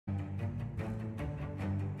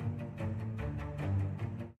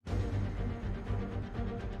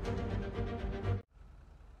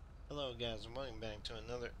Hello guys and welcome back to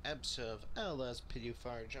another episode of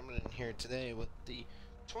LSPDFR. Jumping in here today with the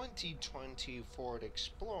 2020 Ford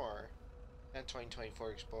Explorer, not 2020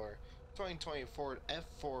 Ford Explorer, 2020 Ford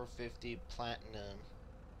F450 Platinum.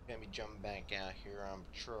 Gonna be jumping back out here on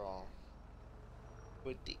patrol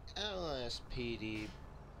with the LSPD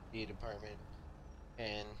department,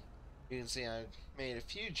 and you can see I've made a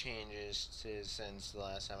few changes since the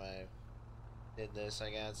last time I did this.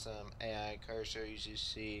 I got some AI cursors. You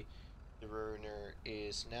see the runner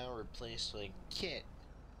is now replaced with Kit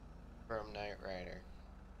from Knight Rider.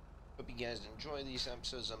 Hope you guys enjoy these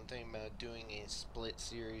episodes. I'm thinking about doing a split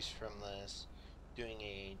series from this, doing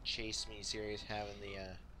a chase me series, having the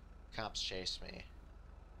cops chase me.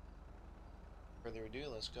 Further ado,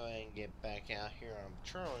 let's go ahead and get back out here on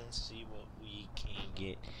patrol and see what we can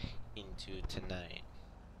get into tonight.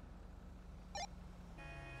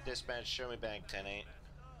 Dispatch, show me back 10-8.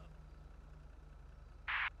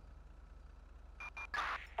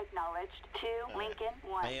 Acknowledged. 2 Lincoln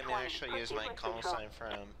 1. I am actually using my call sign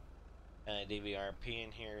from DVRP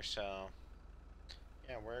in here, so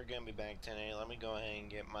yeah, we're gonna be back 10-8. Let me go ahead and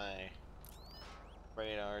get my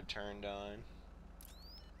radar turned on.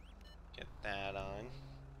 Get that on.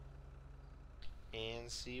 And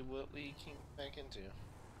see what we can get back into.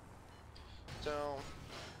 So,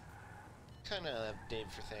 kind of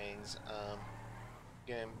update for things.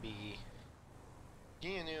 Gonna be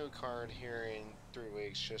getting a new card here in 3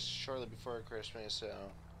 weeks, just shortly before Christmas.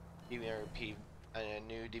 So, DVRP, a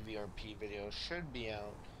new DVRP video should be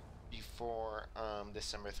out before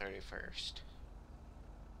December 31st.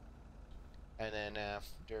 And then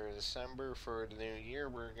after December for the new year,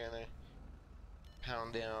 we're gonna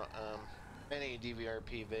pound out many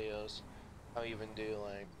DVRP videos. I'll even do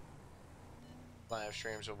like live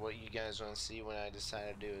streams of what you guys want to see when I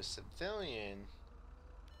decide to do a civilian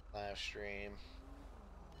live stream.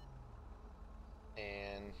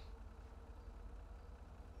 And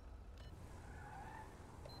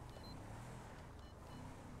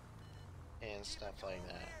stuff like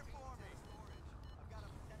that.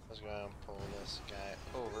 Let's go ahead and pull this guy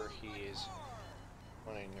over. He is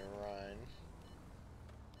wanting to run.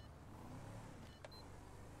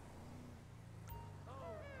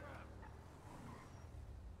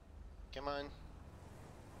 Come on.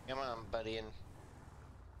 Come on, buddy.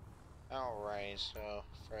 Alright, so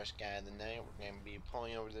first guy of the night, we're going to be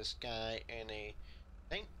pulling over this guy in a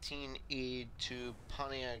 1982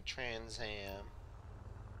 Pontiac Trans Am.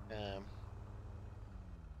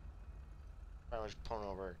 I was pulling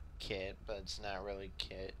over Kit, but it's not really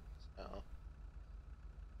Kit, so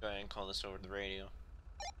go ahead and call this over the radio.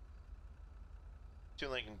 2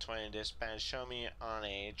 Lincoln 20 dispatch, show me on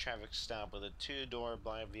a traffic stop with a 2-door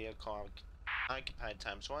black vehicle occupied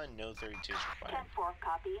 ×1, no 32 is required. 10-4,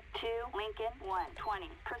 copy. 2 Lincoln 120.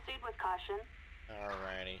 Proceed with caution.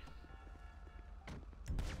 Alrighty.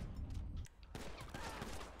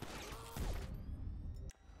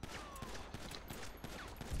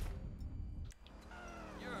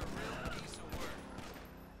 You're a real piece of work.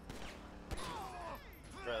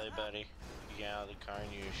 Really, buddy? You get out of the car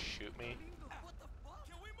and you just shoot me? What the fuck?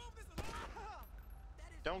 Can we move this along?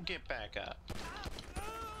 Don't get back up.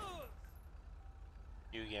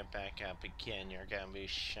 You get back up again, you're gonna be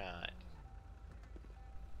shot.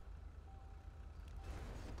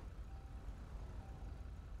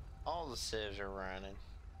 All the civs are running.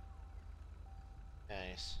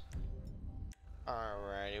 Nice.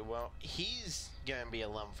 Alrighty, well, he's gonna be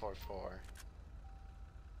 1144.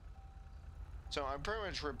 So I pretty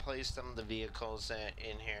much replaced some of the vehicles that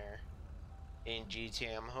in here in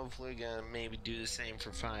GTA. I'm hopefully gonna maybe do the same for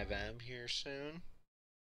 5M here soon.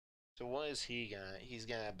 So what has he got? He's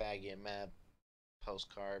got a baguette map,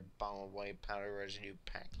 postcard, bottle of white powder residue,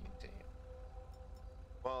 packing tape.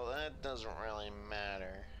 Well, that doesn't really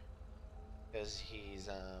matter because he's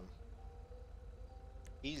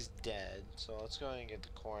dead. So let's go ahead and get the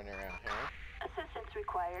coroner out here. Assistance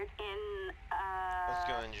required in Let's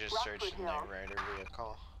go ahead and just search the Rockwood Knight Rider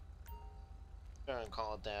vehicle. I'm gonna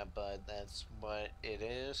call it that, but that's what it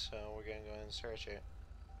is. So we're gonna go ahead and search it.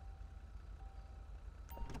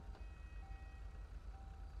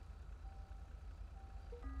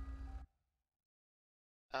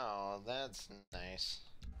 Oh, that's nice.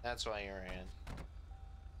 That's why you're in.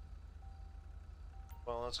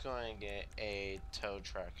 Well, let's go ahead and get a tow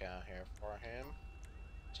truck out here for him.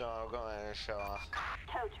 So I'll go ahead and show off.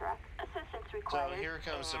 tow truck. Assistance required. So here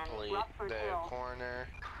comes the police, the coroner.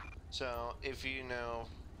 So if you know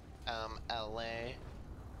LA,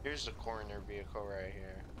 here's the coroner vehicle right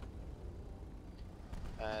here.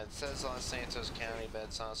 It says Los Santos County, but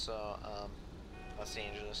it's also Los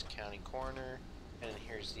Angeles County Coroner. And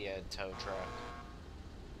here's the tow truck,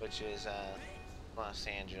 which is Los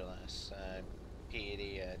Angeles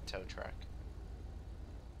PED tow truck.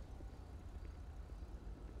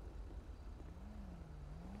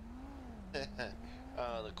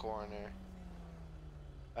 Oh, the coroner.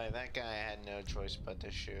 Like, that guy had no choice but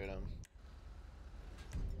to shoot him.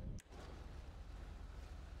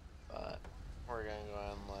 But we're gonna go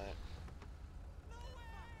ahead and let.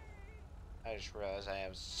 I just realized I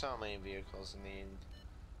have so many vehicles that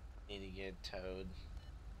need to get towed.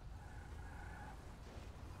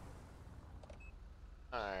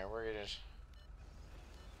 Alright, we're gonna just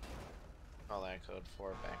call that code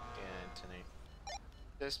 4 back in 10-8.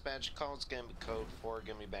 Dispatch call's gonna be code 4,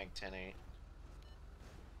 gonna be back 10-8.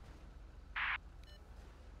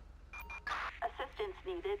 Assistance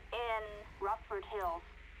needed in Rockford Hills.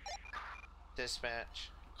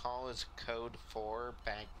 Dispatch, call is code 4,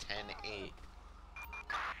 back 10-8.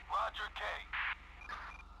 Roger, K.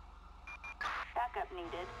 Backup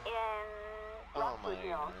needed in Oh Rockford my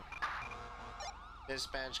Hills. god.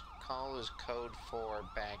 Dispatch, call is code 4,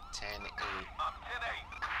 back 10-8. I'm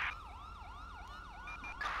 10-8.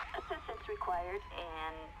 Assistance required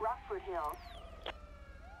in Rockford Hills.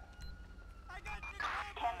 I got you.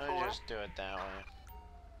 10-4. Let me just do it that way.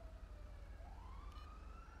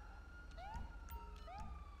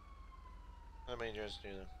 Let me just do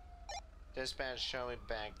them. Dispatch, show me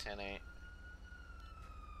back 10-8.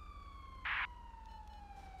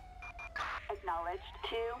 Acknowledged.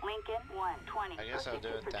 2 Lincoln 120. I guess I'll do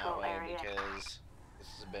it that Patrol way area. because this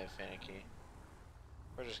is a bit finicky.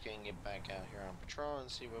 We're just gonna get back out here on patrol and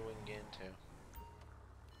see what we can get into.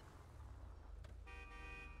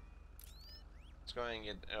 Let's go ahead and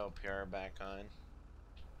get LPR back on.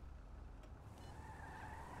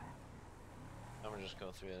 I'm gonna just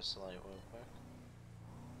go through this light real quick.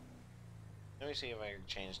 Let me see if I can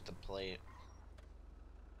change the plate.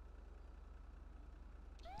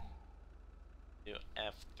 Do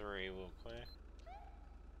F3 real quick.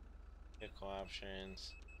 Vehicle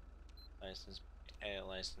options. License, edit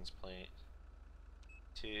license plate.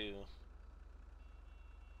 2.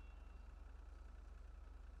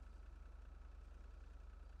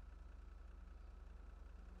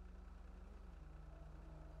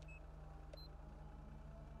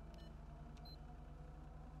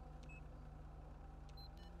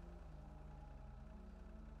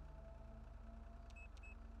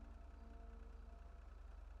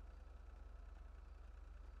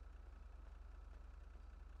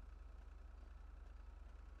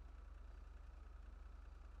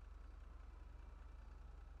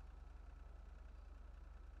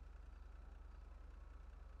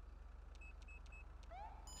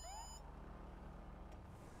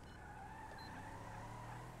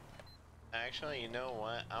 Actually, you know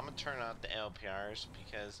what? I'm gonna turn off the LPRs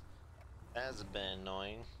because that's a bit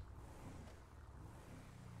annoying.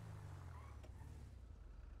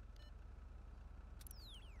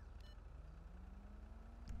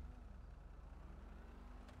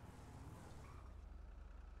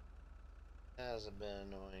 That is a bit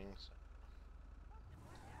annoying. So.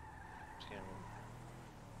 Just get them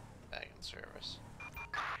back in service.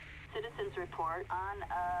 Citizens report on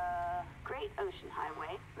Great Ocean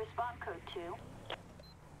Highway. Respond code 2.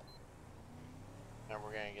 Now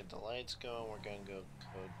we're gonna get the lights going. We're gonna go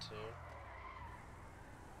code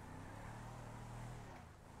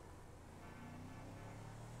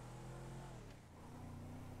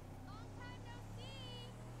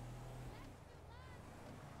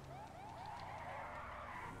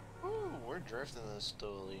 2. Ooh, we're drifting this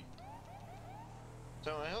stoolie.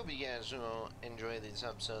 So I hope you guys will enjoy these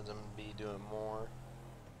episodes. I'm gonna be doing more.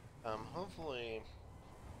 Hopefully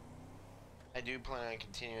I do plan on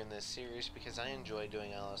continuing this series because I enjoy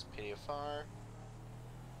doing LSPDFR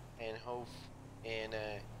and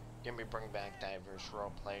gonna be bringing back diverse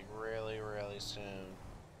roleplay really soon.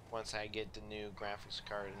 Once I get the new graphics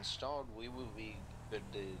card installed, we will be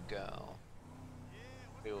good to go.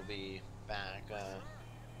 We will be back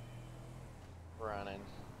running.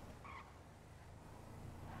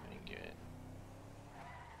 Good.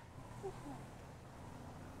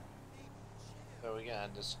 So we got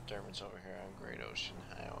a disturbance over here on Great Ocean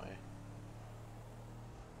Highway.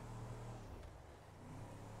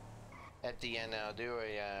 At the end, I'll do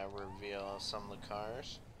a reveal of some of the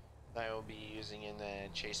cars that I will be using in the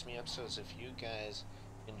Chase Me episodes. If you guys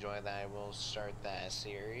enjoy that, I will start that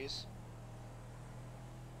series.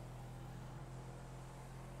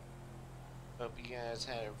 Hope you guys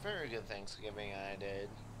had a very good Thanksgiving. I did.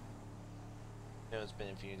 I know it's been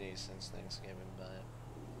a few days since Thanksgiving, but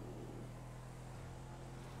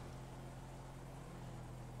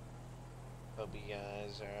hope you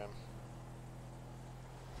guys are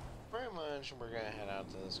pretty much we're gonna head out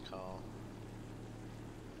to this call.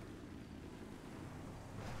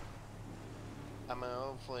 I'm gonna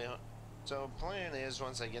hopefully. So plan is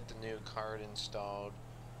once I get the new card installed,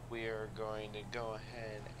 we are going to go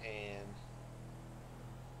ahead and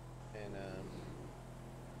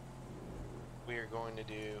we are going to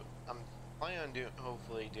do. I'm planning on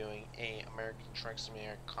hopefully doing a American Truck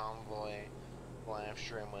Simulator Convoy live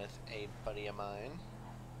stream with a buddy of mine,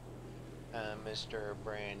 Mr.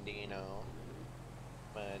 Brandino.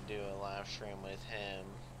 I'm gonna do a live stream with him.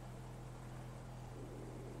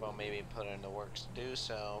 Well, maybe put in the works to do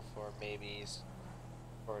so for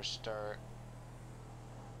start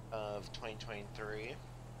of 2023.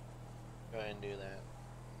 Go ahead and do that.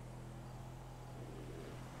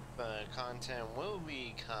 But content will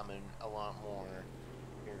be coming a lot more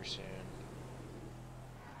here soon.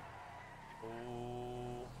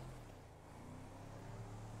 Ooh.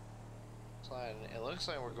 Sliding. It looks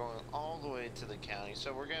like we're going all the way to the county,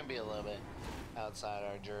 so we're gonna be a little bit outside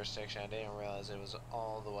our jurisdiction. I didn't realize it was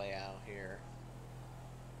all the way out here.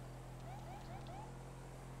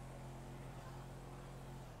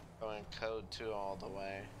 Going code 2 all the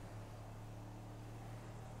way.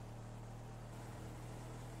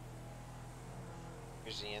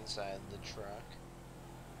 Here's the inside of the truck.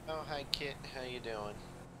 Oh, hi Kit, how you doing?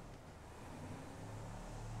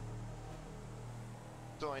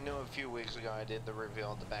 So I know a few weeks ago I did the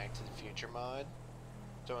reveal of the Back to the Future mod.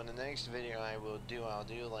 So in the next video I'll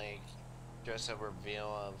do like just a reveal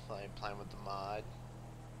of like playing with the mod.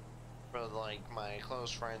 For like my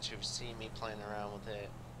close friends who've seen me playing around with it,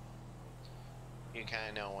 you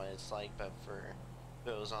kinda know what it's like, but for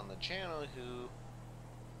those on the channel who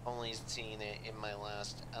only seen it in my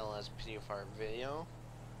last LSPDFR video,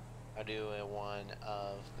 I'll do a one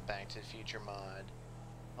of the Back to the Future mod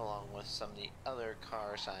along with some of the other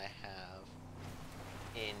cars I have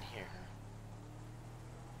in here.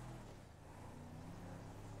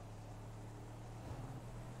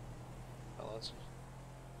 Well,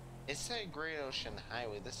 it's that Great Ocean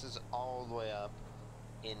Highway. This is all the way up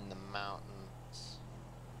in the mountains.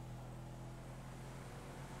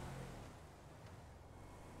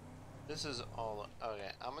 This is all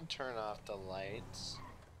okay. I'm gonna turn off the lights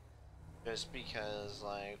just because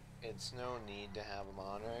like it's no need to have them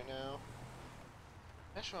on right now.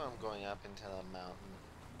 Especially when I'm going up into the mountain.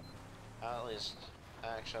 At least,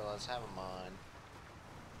 actually, let's have them on.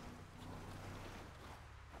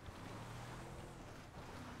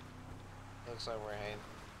 Looks like we're heading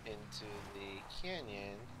into the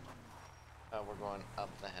canyon. We're going up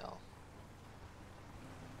the hill.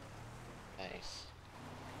 Nice.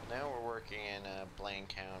 Now we're working in Blaine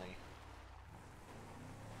County.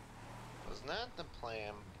 Was not the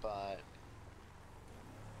plan, but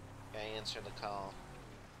I answered the call.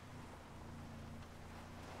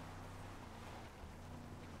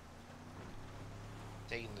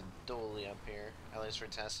 Taking the dolly up here. At least we're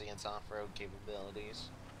testing its off-road capabilities.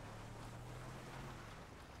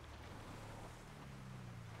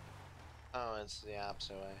 Oh, it's the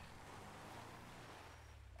opposite way.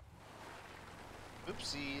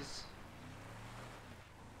 Oopsies.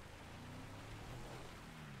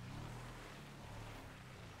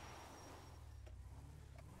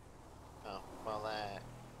 Oh, well that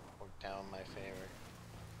worked out in my favor.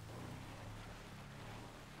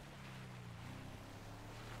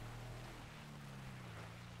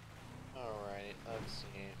 Alright, let's see.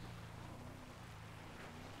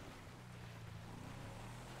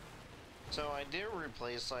 So I did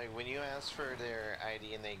replace, like, when you ask for their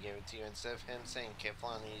ID and they give it to you, instead of him saying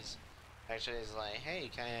Kiflon, he's actually is like, hey,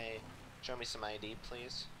 can I show me some ID,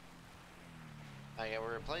 please? I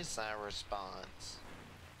replaced that response.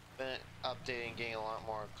 Been updating, getting a lot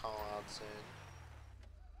more callouts in.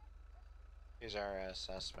 Here's our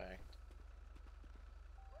suspect.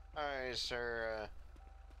 Alright, sir,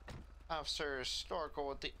 Officer Storkel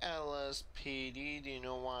with the LSPD. Do you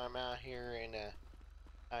know why I'm out here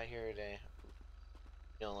today?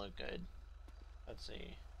 You don't look good. Let's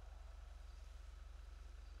see.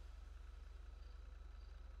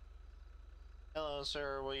 Hello,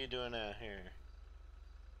 sir. What are you doing out here?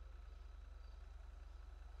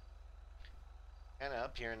 Kinda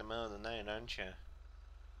up here in the middle of the night, aren't you?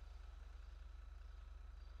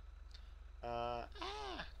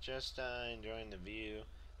 Just enjoying the view.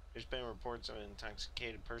 There's been reports of an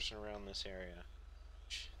intoxicated person around this area.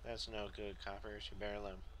 Shh, that's no good, coppers. You better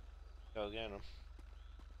let him go get him.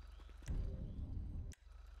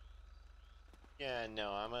 Yeah,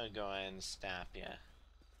 no, I'm gonna go ahead and stop ya.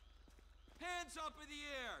 Hands up in the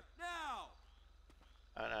air, now!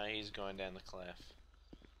 Oh no, he's going down the cliff.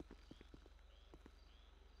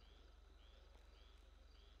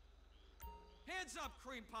 Hands up,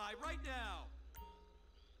 cream pie, right now!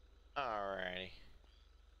 Alrighty.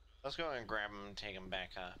 Let's go and grab him and take him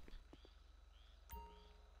back up.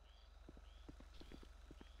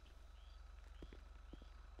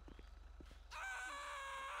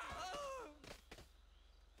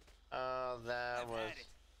 Oh, that was...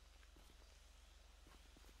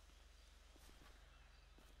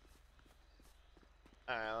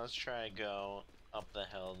 Alright, let's try to go up the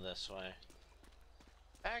hill this way.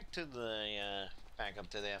 Back to the, back up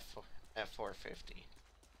to the F450.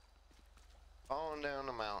 Falling down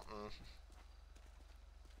the mountain.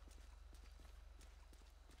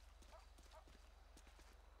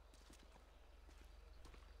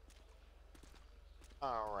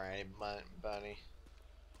 Alright, buddy.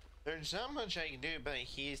 There's not much I can do, but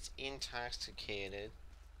he's intoxicated.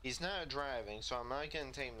 He's not driving, so I'm not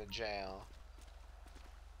gonna take him to jail.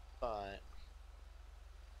 But...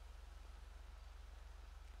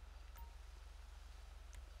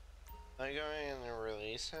 am I going to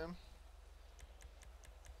release him?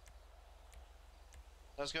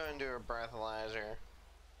 Let's go and do a breathalyzer.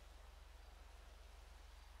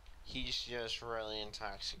 He's just really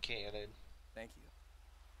intoxicated. Thank you.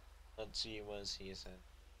 Let's see what he said.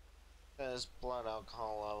 Says blood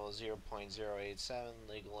alcohol level 0.087,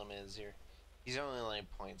 legal limit is 0. He's only like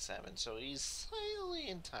 0.7, so he's slightly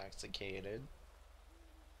intoxicated.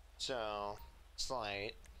 So,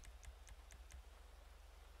 slight.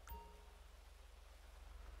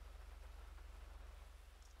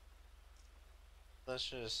 Let's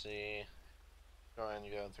just see. Go ahead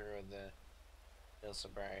and go through the field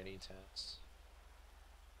sobriety test.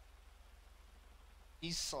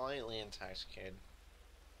 He's slightly intoxicated.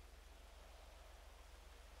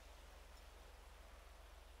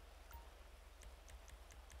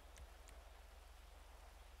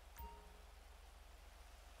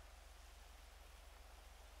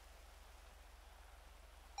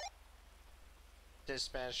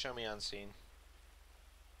 Dispatch, show me on scene.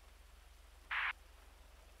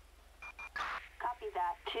 Copy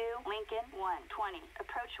that. 2 Lincoln 120.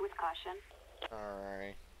 Approach with caution.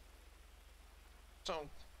 Alright. So,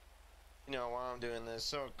 you know, while I'm doing this,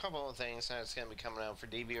 so a couple of things that's going to be coming out for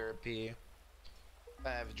DVRP.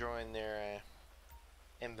 I've joined their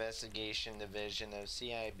investigation division of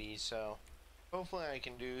CIB, so hopefully I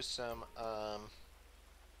can do some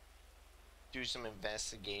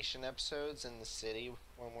investigation episodes in the city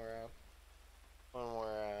when we're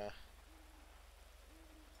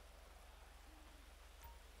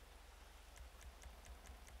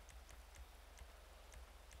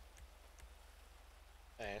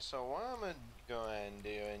okay, so what I'm gonna go ahead and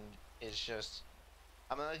do is just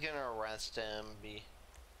I'm not gonna arrest him.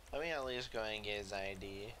 Let me at least go ahead and get his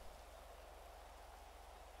ID.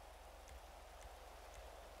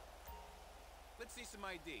 Let's see some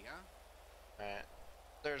ID, huh? Alright,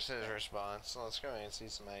 there's his response. Let's go ahead and see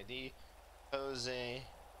some ID. Jose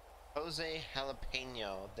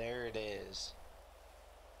Jalapeno. There it is.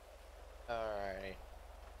 Alright.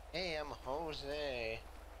 Hey, I'm Jose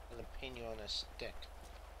Jalapeno on a stick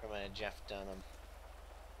from Jeff Dunham.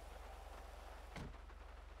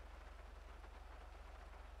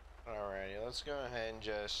 Alrighty, let's go ahead and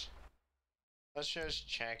let's just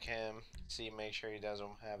check him, make sure he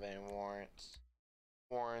doesn't have any warrants.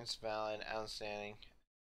 Warrants valid, outstanding.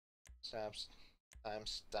 I'm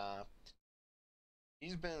stopped.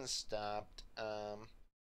 He's been stopped. What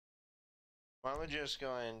I'm gonna just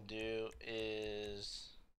go ahead and do is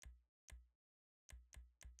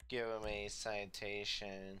give him a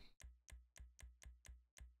citation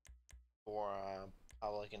for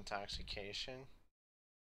public intoxication.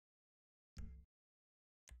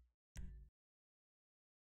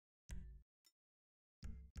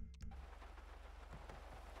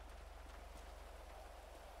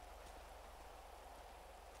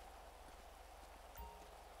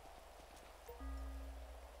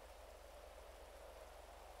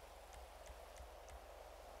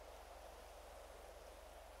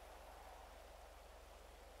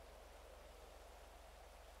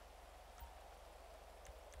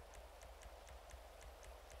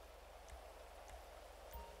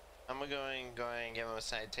 I'm gonna go ahead and give him a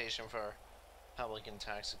citation for public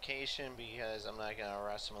intoxication because I'm not gonna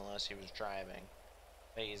arrest him unless he was driving,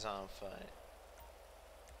 but he's on foot.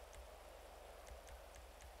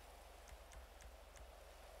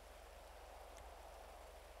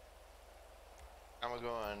 I'm gonna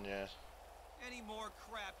go on just... Any more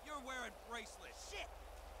crap, you're wearing bracelets. Shit!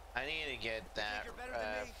 I need to get that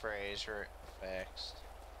phrase fixed.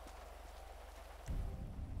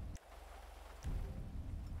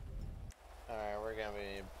 Alright, we're gonna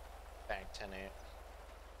be back 10-8.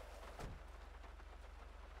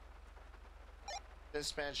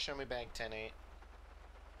 Dispatch, show me back 10-8.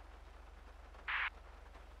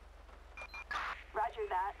 Roger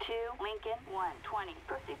that. 2 Lincoln 120.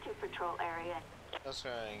 Proceed to patrol area. Let's go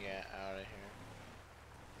ahead and get out of here.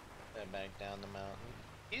 Head back down the mountain.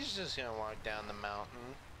 He's just gonna walk down the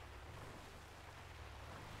mountain.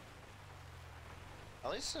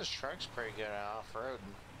 At least this truck's pretty good at off-road.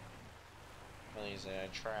 On these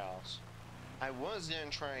trails. I was gonna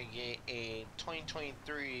try and get a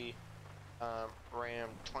 2023 Ram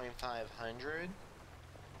 2500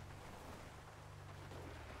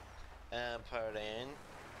 put in,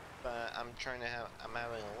 but I'm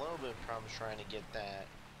having a little bit of problems trying to get that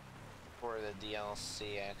for the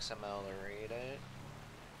DLC XML to read it.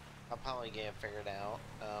 I'll probably get it figured out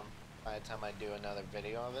by the time I do another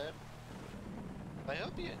video of it. But I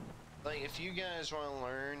hope you, like, if you guys want to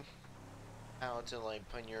learn how to, like,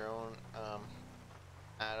 put your own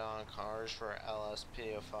add-on cars for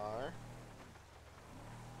LSPDFR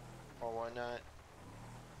or whatnot,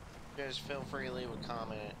 just feel free to leave a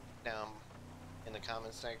comment down in the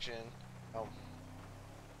comment section. Oh,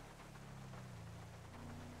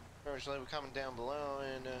 first leave a comment down below,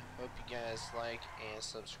 and hope you guys like and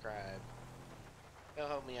subscribe. It'll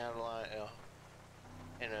help me out a lot.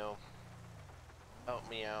 It'll help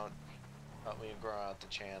me out, help me grow out the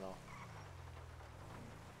channel.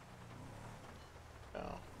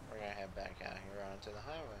 So we're gonna head back out here onto the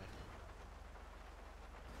highway.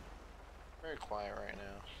 Very quiet right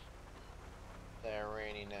now. That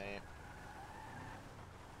rainy night.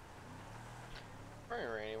 Very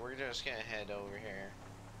rainy. We're just gonna head over here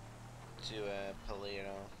to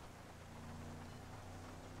Polito.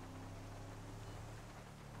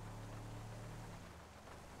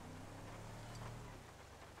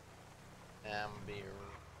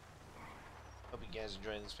 Hope you guys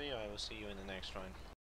enjoyed this video. I will see you in the next one.